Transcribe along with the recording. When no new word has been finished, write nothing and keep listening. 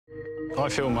I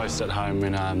feel most at home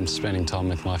when I'm spending time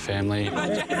with my family.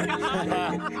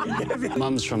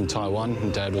 Mum's from Taiwan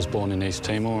and Dad was born in East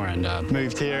Timor and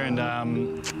moved here and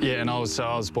I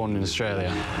was born in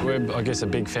Australia. We're, I guess, a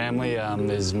big family.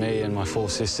 There's me and my 4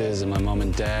 sisters and my mum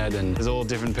and dad, and there's all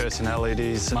different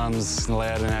personalities. Mum's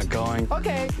loud and outgoing.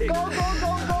 Okay,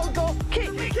 go,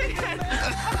 kick.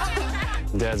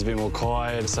 Dad's a bit more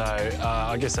quiet, so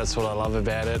I guess that's what I love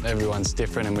about it. Everyone's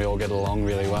different and we all get along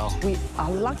really well. We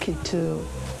are lucky to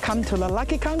come to the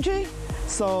lucky country,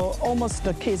 so almost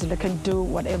the kids, they can do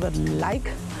whatever they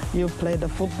like. You play the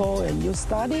football and you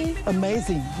study.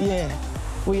 Amazing, yeah.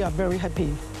 We are very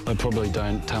happy. I probably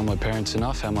don't tell my parents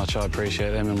enough how much I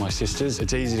appreciate them and my sisters.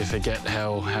 It's easy to forget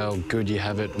how good you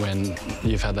have it when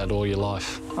you've had that all your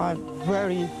life. I'm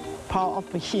very proud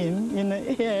of him, you know,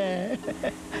 yeah,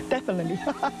 definitely.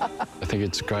 I think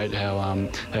it's great how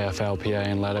AFL, PA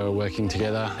and Ladder are working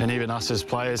together, and even us as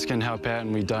players can help out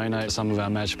and we donate some of our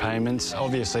match payments.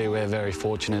 Obviously we're very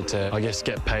fortunate to, I guess,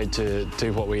 get paid to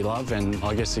do what we love, and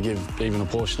I guess to give even a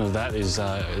portion of that is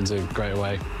a great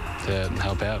way to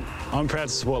help out. I'm proud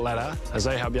to support Ladder as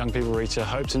they help young people reach their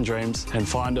hopes and dreams and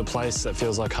find a place that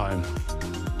feels like home.